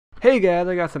Hey guys,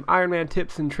 I got some Iron Man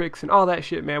tips and tricks and all that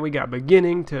shit, man. We got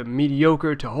beginning to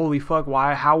mediocre to holy fuck.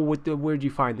 Why? How? Where'd you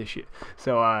find this shit?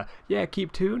 So, yeah,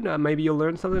 keep tuned. Maybe you'll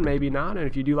learn something, maybe not. And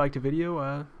if you do like the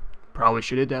video, probably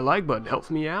should hit that like button.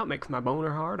 Helps me out, makes my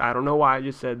boner hard. I don't know why I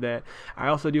just said that. I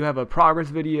also do have a progress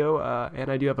video, and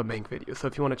I do have a bank video. So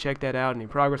if you want to check that out, any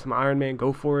progress on Iron Man,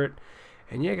 go for it.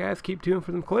 And yeah, guys, keep tuned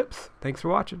for some clips. Thanks for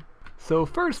watching. So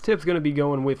first tip's going to be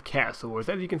going with Castle Wars.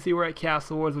 As you can see, we're at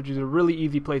Castle Wars, which is a really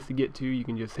easy place to get to. You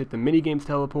can just hit the minigames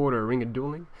teleport or Ring of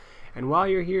Dueling. And while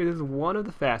you're here, this is one of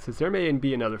the fastest. There may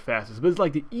be another fastest, but it's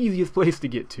like the easiest place to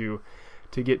get to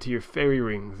your fairy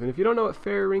rings. And if you don't know what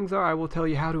fairy rings are, I will tell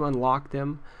you how to unlock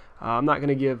them. I'm not going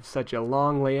to give such a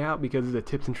long layout because it's a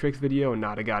tips and tricks video and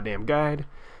not a goddamn guide.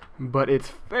 But it's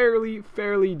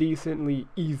fairly decently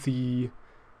easy.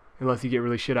 Unless you get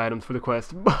really shit items for the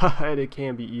quest, but it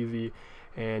can be easy.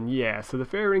 And yeah, so the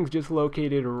fairy ring's just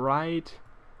located right,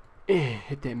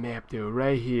 hit that map though,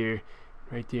 right here,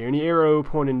 right there. Any arrow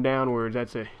pointing downwards,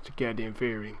 it's a goddamn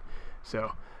fairy ring.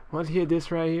 So once you hit this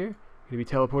right here, you're gonna be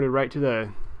teleported right to the,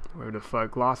 where the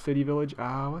fuck, Lost City Village?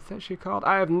 What's that shit called?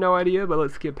 I have no idea, but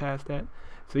let's skip past that.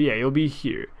 So yeah, you'll be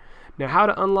here. Now, how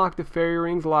to unlock the fairy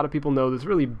rings, a lot of people know this,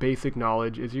 really basic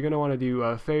knowledge, is you're gonna want to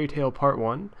do Fairy Tale Part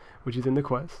 1, which is in the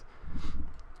quest.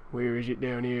 Where is it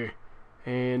down here?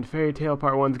 And Fairy Tale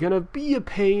Part 1's gonna be a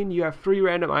pain. You have 3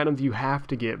 random items you have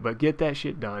to get, but get that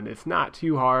shit done. It's not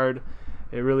too hard.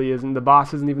 It really isn't. The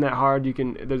boss isn't even that hard.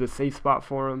 There's a safe spot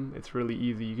for them. It's really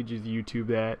easy. You could just YouTube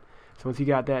that. So once you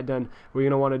got that done, what you're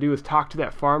gonna want to do is talk to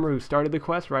that farmer who started the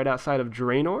quest right outside of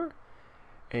Draenor.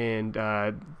 And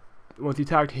once you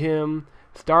talk to him,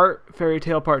 start Fairy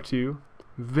Tale Part 2.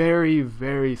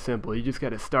 Very simple. You just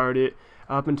gotta start it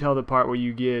up until the part where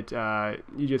you get,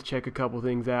 you just check a couple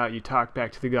things out, you talk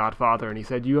back to the Godfather, and he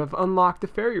said, you have unlocked the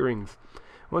fairy rings.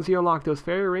 Once you unlock those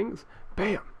fairy rings,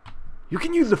 bam, you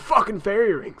can use the fucking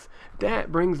fairy rings.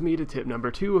 That brings me to tip number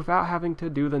 2 without having to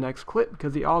do the next clip,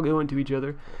 because they all go into each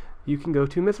other. You can go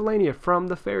to Miscellanea from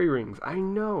the fairy rings. I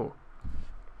know.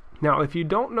 Now, if you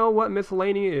don't know what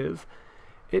Miscellanea is,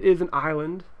 it is an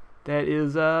island that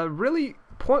is really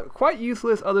quite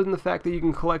useless other than the fact that you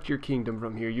can collect your kingdom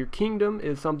from here. Your kingdom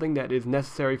is something that is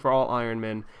necessary for all Iron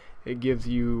Men. It gives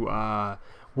you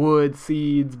wood,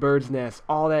 seeds, bird's nests,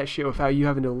 all that shit without you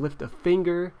having to lift a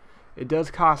finger. It does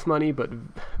cost money, but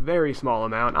very small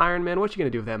amount. Iron Man, what you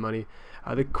gonna do with that money?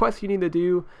 The quest you need to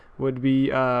do would be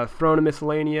Throne of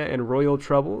Miscellanea and Royal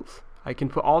Troubles. I can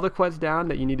put all the quests down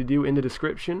that you need to do in the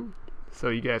description, so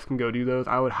you guys can go do those.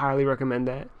 I would highly recommend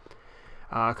that.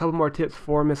 A couple more tips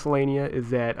for Miscellanea is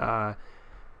that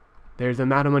there's an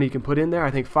amount of money you can put in there. I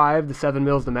think 5 to 7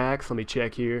 mils the max. Let me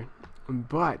check here.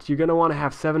 But you're going to want to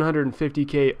have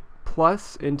 750k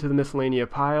plus into the Miscellanea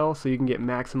pile so you can get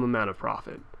maximum amount of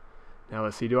profit. Now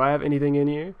let's see, do I have anything in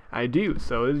here? I do,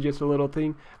 so this is just a little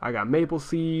thing. I got Maple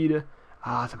Seed,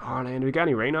 some Harland. We got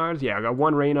any Raynars? Yeah, I got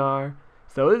 1 Raynar.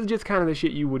 So this is just kind of the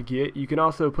shit you would get. You can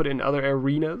also put it in other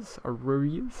arenas.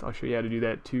 I'll show you how to do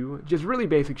that too. Just really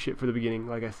basic shit for the beginning,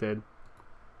 like I said.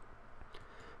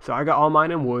 So I got all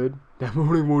mine in wood. That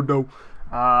morning wood though.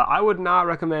 I would not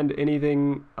recommend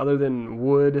anything other than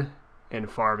wood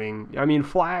and farming. I mean,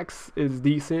 flax is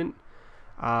decent.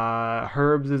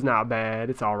 Herbs is not bad.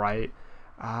 It's alright.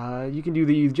 You can do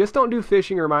these. Just don't do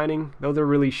fishing or mining. Those are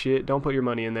really shit. Don't put your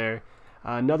money in there.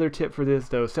 Another tip for this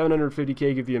though,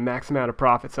 750k gives you a max amount of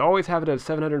profit, so always have it at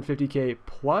 750k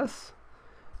plus,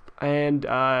 and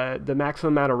the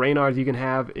maximum amount of Raynars you can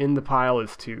have in the pile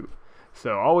is 2.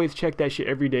 So always check that shit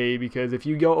every day, because if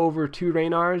you go over 2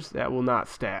 Raynars, that will not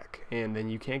stack, and then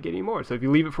you can't get any more. So if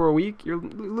you leave it for a week, you're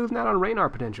losing out on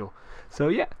Raynar potential. So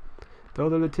yeah,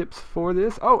 those are the tips for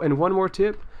this. Oh, and one more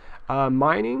tip,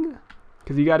 mining,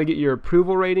 because you got to get your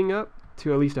approval rating up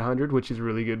to at least 100, which is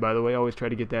really good, by the way. Always try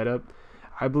to get that up.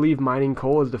 I believe mining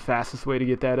coal is the fastest way to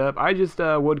get that up. I just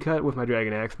woodcut with my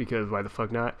dragon axe because why the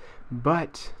fuck not?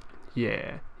 But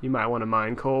yeah, you might want to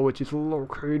mine coal, which is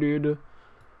located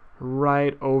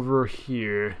right over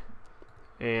here.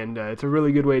 And it's a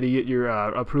really good way to get your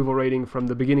approval rating from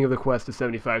the beginning of the quest to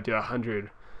 75 to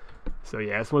 100. So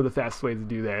yeah, it's one of the fastest ways to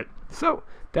do that. So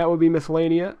that would be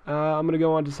Miscellanea. I'm going to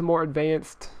go on to some more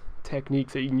advanced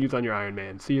techniques that you can use on your Iron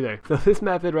Man. See you there. So this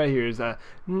method right here is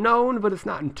known, but it's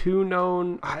not too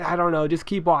known. I don't know. Just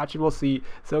keep watching. We'll see.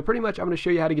 So pretty much I'm going to show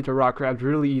you how to get to rock crabs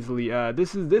really easily.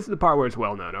 This is the part where it's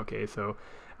well known. Okay, so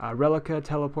Relica,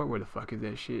 teleport. Where the fuck is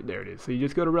that shit? There it is. So you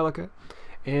just go to Relica.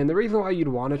 And the reason why you'd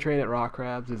want to train at rock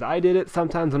crabs is I did it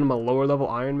sometimes when I'm a lower level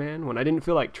Iron Man, when I didn't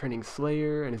feel like training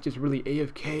Slayer and it's just really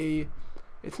AFK.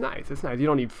 It's nice. It's nice. You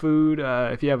don't need food.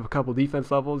 If you have a couple defense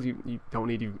levels, you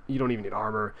don't even need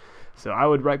armor. So I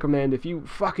would recommend, if you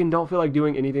fucking don't feel like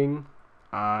doing anything,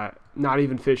 not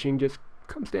even fishing, just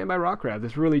come stand by rock crabs.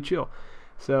 It's really chill.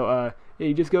 So yeah,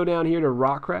 you just go down here to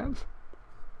rock crabs.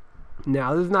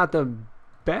 Now this is not the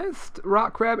best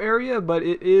rock crab area, but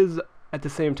it is at the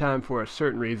same time for a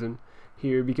certain reason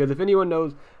here, because if anyone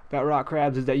knows about rock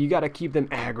crabs is that you got to keep them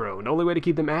aggro, and the only way to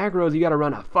keep them aggro is you got to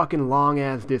run a fucking long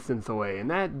ass distance away,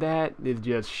 and that is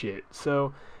just shit.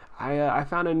 So I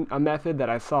found a method that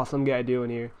I saw some guy doing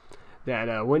here,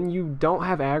 that when you don't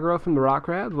have aggro from the rock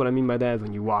crabs, what I mean by that is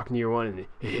when you walk near one and it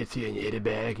hits you and you hit it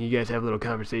back and you guys have a little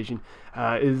conversation,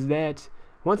 is that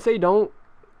once they don't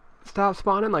stop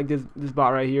spawning, like this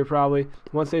bot right here probably,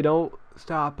 once they don't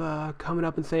stop coming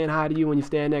up and saying hi to you when you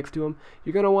stand next to them,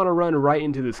 you're going to want to run right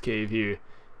into this cave here.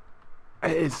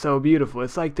 It's so beautiful.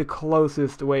 It's like the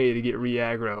closest way to get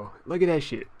re-aggro. Look at that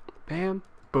shit. Bam.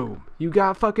 Boom. You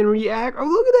got fucking re-aggro. Oh,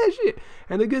 look at that shit.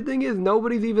 And the good thing is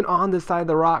nobody's even on the side of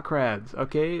the rock crabs.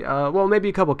 Okay? Well, maybe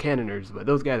a couple cannoners, but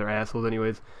those guys are assholes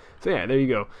anyways. So yeah, there you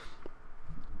go.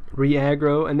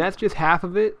 Re-aggro, and that's just half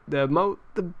of it. The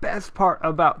best part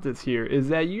about this here is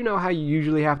that you know how you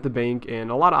usually have to bank,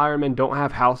 and a lot of Ironmen don't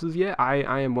have houses yet.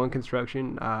 I am one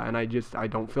construction, and I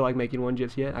don't feel like making one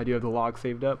just yet. I do have the log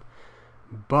saved up.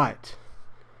 But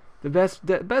the best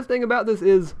thing about this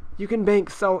is you can bank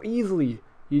so easily.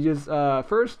 You just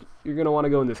first you're gonna want to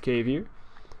go in this cave here,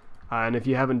 and if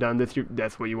you haven't done this,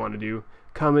 that's what you want to do.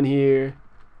 Come in here,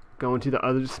 go into the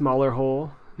other smaller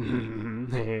hole,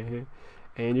 and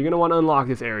you're gonna want to unlock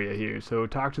this area here. So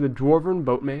talk to the dwarven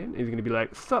boatman. He's gonna be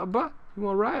like, "Sup, buh? You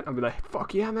want to ride?" I'll be like,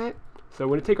 "Fuck yeah, man!" So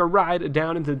we're gonna take a ride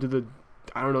down into the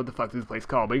I don't know what the fuck this place is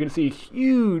called, but you're gonna see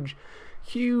huge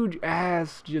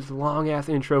ass, just long ass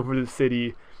intro for the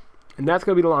city, and that's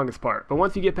gonna be the longest part. But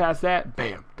once you get past that,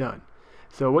 bam, done.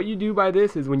 So what you do by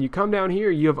this is when you come down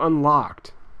here, you have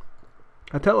unlocked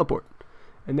a teleport,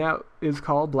 and that is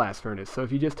called Blast Furnace. So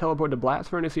if you just teleport to Blast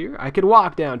Furnace here, I could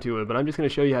walk down to it, but I'm just gonna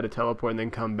show you how to teleport and then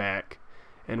come back,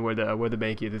 and where the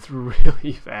bank is. It's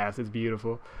really fast. It's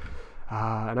beautiful.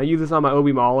 And I use this on my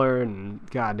Obi Mauler, and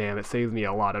goddamn, it saves me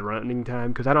a lot of running time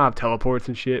because I don't have teleports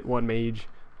and shit. 1 mage.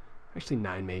 Actually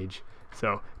 9 mage.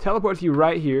 So teleports you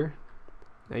right here.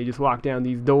 Now you just walk down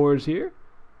these doors here.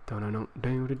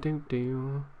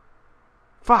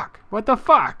 Fuck! What the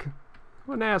fuck?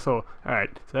 What an asshole.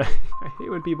 Alright, so I hate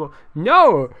when people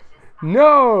No!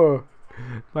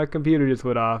 My computer just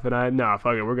went off and nah,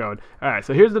 fuck it, we're going. Alright,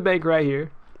 so here's the bank right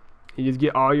here. You just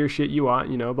get all your shit you want,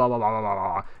 you know, blah blah blah blah blah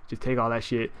blah. Just take all that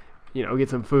shit, you know, get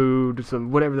some food,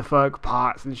 some whatever the fuck,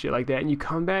 pots and shit like that, and you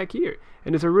come back here.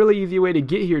 And it's a really easy way to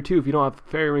get here too if you don't have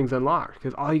fairy rings unlocked,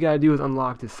 because all you gotta do is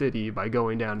unlock the city by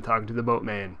going down and talking to the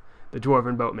boatman, the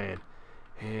dwarven boatman.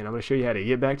 And I'm gonna show you how to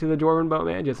get back to the dwarven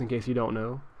boatman just in case you don't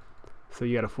know. So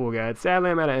you got a full guide.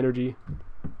 Sadly, I'm out of energy,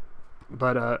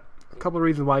 but a couple of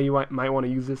reasons why you might want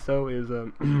to use this though is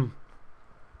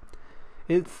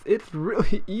it's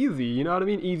really easy. You know what I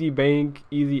mean? Easy bank,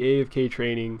 easy AFK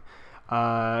training.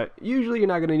 Usually you're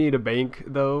not going to need a bank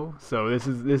though, so this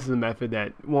is a method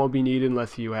that won't be needed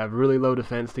unless you have really low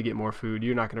defense to get more food.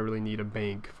 You're not going to really need a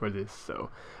bank for this, so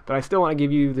but I still want to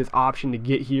give you this option to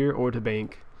get here or to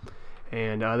bank.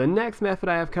 And the next method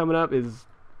I have coming up is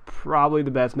probably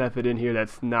the best method in here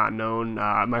that's not known.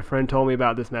 My friend told me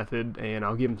about this method and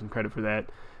I'll give him some credit for that.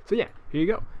 So yeah, here you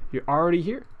go. You're already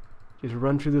here. Just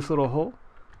run through this little hole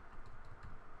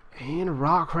and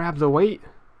rock crabs await.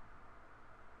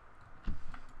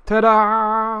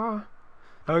 Ta-da!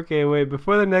 Okay, wait,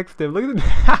 before the next step, look at the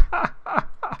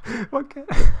what kind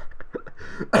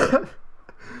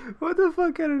what the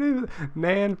fuck kind of name is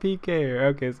Nan PK?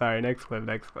 Okay, sorry, next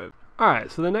clip.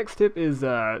 Alright, so the next tip is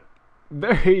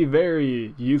very,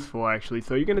 very useful actually.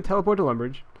 So you're gonna teleport to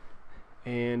Lumbridge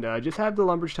and just have the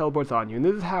Lumbridge teleports on you, and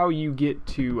this is how you get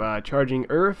to charging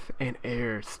earth and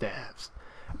air staffs.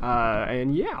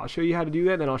 And yeah, I'll show you how to do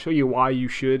that, then I'll show you why you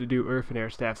should do earth and air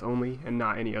staffs only and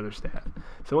not any other staff.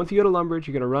 So once you go to Lumbridge,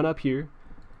 you're going to run up here, and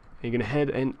you're going to head,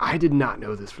 and I did not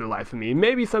know this for the life of me.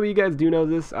 Maybe some of you guys do know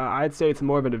this. I'd say it's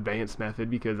more of an advanced method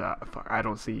because I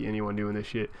don't see anyone doing this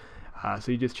shit.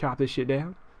 So you just chop this shit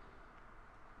down.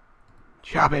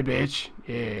 Chop it, bitch.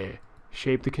 Yeah.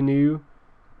 Shape the canoe.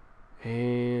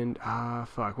 And,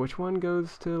 fuck, which one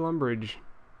goes to Lumbridge?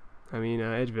 I mean,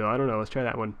 Edgeville. I don't know. Let's try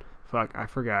that one. Fuck, I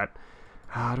forgot.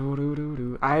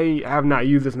 I have not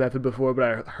used this method before, but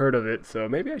I heard of it, so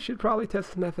maybe I should probably test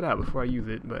this method out before I use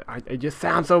it, but it just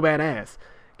sounds so badass.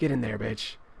 Get in there,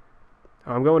 bitch.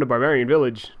 Oh, I'm going to Barbarian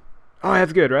Village. Oh,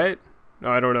 that's good, right? No,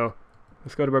 I don't know.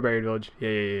 Let's go to Barbarian Village.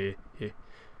 Yeah.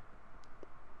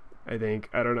 I think.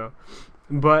 I don't know.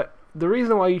 But the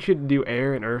reason why you should do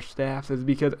air and earth staffs is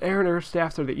because air and earth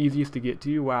staffs are the easiest to get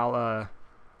to, while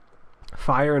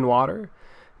fire and water,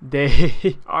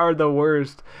 they are the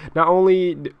worst. Not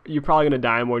only you're probably gonna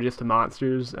die more just to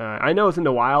monsters. I know it's in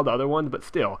the wild, the other ones, but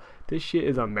still, this shit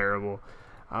is unbearable.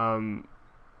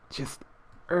 Just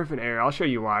earth and air. I'll show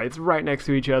you why. It's right next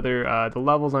to each other. The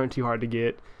levels aren't too hard to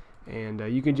get, and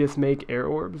you can just make air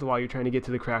orbs while you're trying to get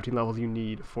to the crafting levels you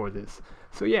need for this.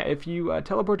 So yeah, if you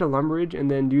teleport to Lumbridge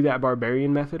and then do that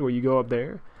barbarian method where you go up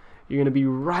there, you're going to be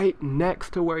right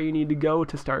next to where you need to go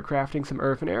to start crafting some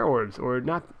earth and air orbs. Or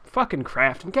not fucking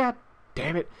crafting, god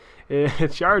damn it,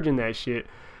 it's charging that shit.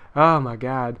 Oh my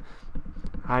god,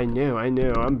 I knew,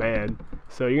 I'm bad.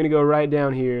 So you're going to go right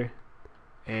down here,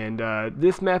 and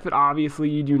this method, obviously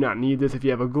you do not need this if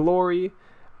you have a glory.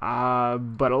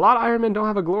 But a lot of Iron Men don't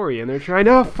have a glory, and they're trying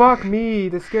to fuck me.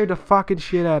 They scared the fucking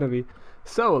shit out of me.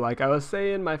 So, like I was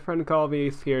saying, my friend called me,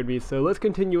 scared me, so let's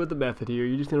continue with the method here.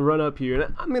 You're just going to run up here,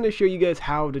 and I'm going to show you guys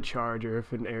how to charge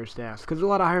earth and air staffs, because there's a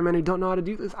lot of Iron Men who don't know how to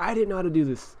do this. I didn't know how to do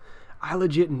this. I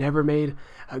legit never made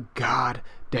a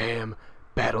goddamn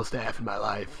battle staff in my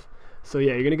life. So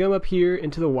yeah, you're going to come up here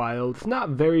into the wild. It's not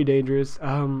very dangerous.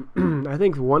 I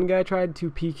think one guy tried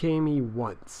to PK me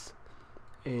once,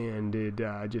 and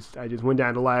I just went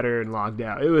down the ladder and logged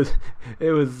out. It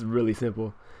was really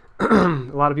simple. A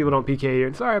lot of people don't PK here,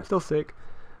 and sorry, I'm still sick.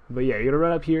 But yeah, you're gonna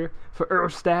run up here for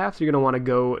earth staffs. You're gonna want to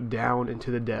go down into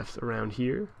the depths around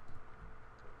here.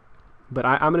 But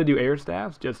I'm gonna do air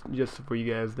staffs just for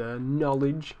you guys the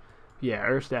knowledge. Yeah,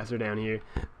 earth staffs are down here.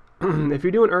 If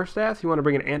you're doing earth staffs, you want to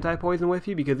bring an anti-poison with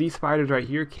you, because these spiders right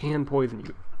here can poison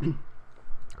you.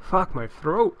 Fuck my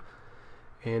throat.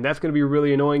 And that's gonna be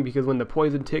really annoying, because when the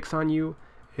poison ticks on you,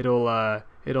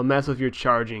 it'll mess with your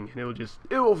charging, and it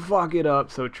will fuck it up.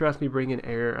 So trust me, bring in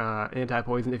air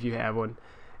anti-poison if you have one.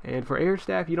 And for air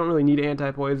staff, you don't really need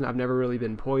anti-poison. I've never really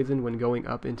been poisoned when going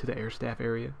up into the air staff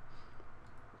area.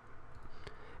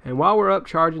 And while we're up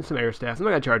charging some air staffs, I'm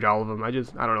not gonna charge all of them. I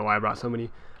don't know why I brought so many.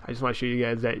 I just want to show you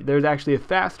guys that there's actually a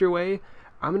faster way.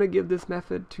 I'm gonna give this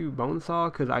method to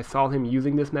Bonesaw because I saw him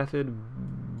using this method,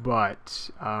 but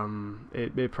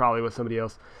it probably was somebody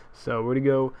else. So we're gonna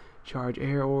go charge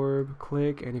air orb,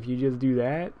 click, and if you just do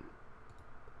that,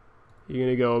 you're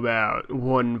gonna go about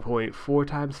 1.4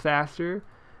 times faster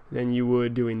than you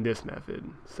would doing this method.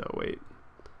 So wait,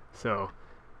 so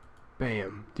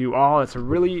bam, do all. It's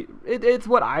it's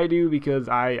what I do because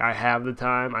I have the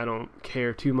time. I don't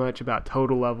care too much about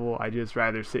total level. I just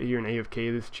rather sit here and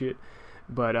AFK this shit.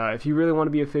 But if you really want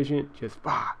to be efficient, just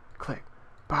click,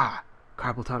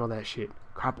 carpal tunnel that shit.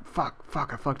 Fuck,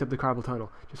 I fucked up the carpal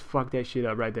tunnel. Just fuck that shit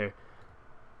up right there.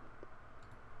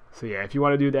 So yeah, if you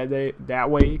want to do that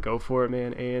way, go for it,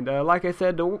 man. And like I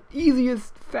said, the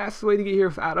easiest, fastest way to get here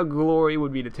without a glory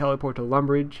would be to teleport to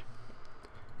Lumbridge.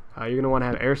 You're going to want to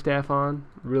have air staff on,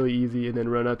 really easy, and then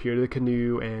run up here to the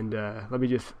canoe, and let me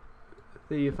just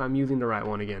see if I'm using the right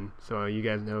one again, so you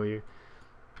guys know here.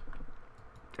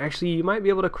 Actually, you might be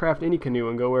able to craft any canoe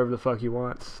and go wherever the fuck you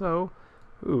want. So,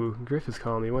 ooh, Griff is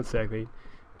calling me. 1 sec, mate.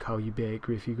 Call you back,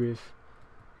 Griff.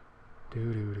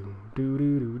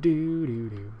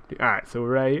 Alright, so we're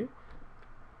right here.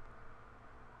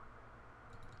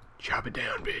 Chop it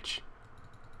down, bitch.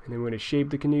 And then we're going to shape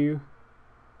the canoe.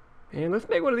 And let's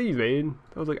make one of these, man.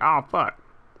 I was like, fuck.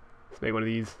 Let's make one of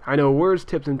these. I know, words,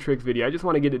 tips, and tricks video. I just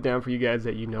want to get it down for you guys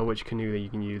that you know which canoe that you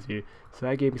can use here. So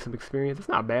that gave me some experience. It's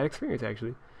not a bad experience,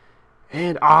 actually.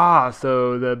 And,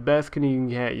 so the best canoe you can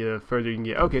get, the further you can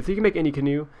get. Okay, so you can make any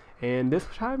canoe. And this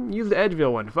time, use the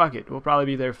Edgeville one. Fuck it. We'll probably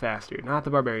be there faster. Not the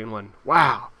Barbarian one.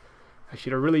 Wow. I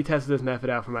should have really tested this method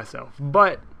out for myself.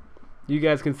 But you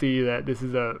guys can see that this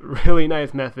is a really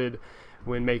nice method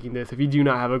when making this if you do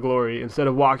not have a glory, instead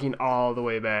of walking all the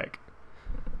way back.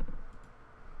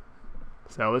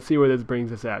 So let's see where this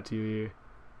brings us out to here.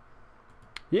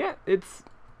 Yeah, it's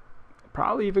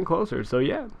probably even closer. So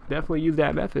yeah, definitely use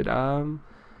that method.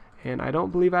 And I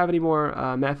don't believe I have any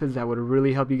more methods that would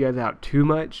really help you guys out too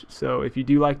much. So if you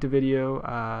do like the video,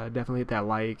 definitely hit that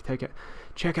like.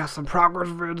 Check out some progress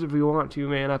vids if you want to,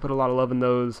 man. I put a lot of love in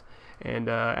those. And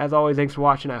as always, thanks for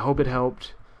watching. I hope it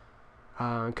helped.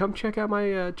 Come check out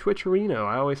my Twitch Reno.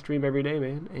 I always stream every day,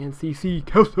 man. And CC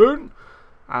Kelson.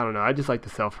 I don't know. I just like to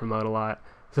self-promote a lot.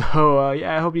 So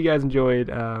yeah, I hope you guys enjoyed.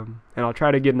 And I'll try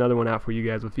to get another one out for you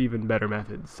guys with even better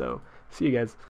methods. So see you guys.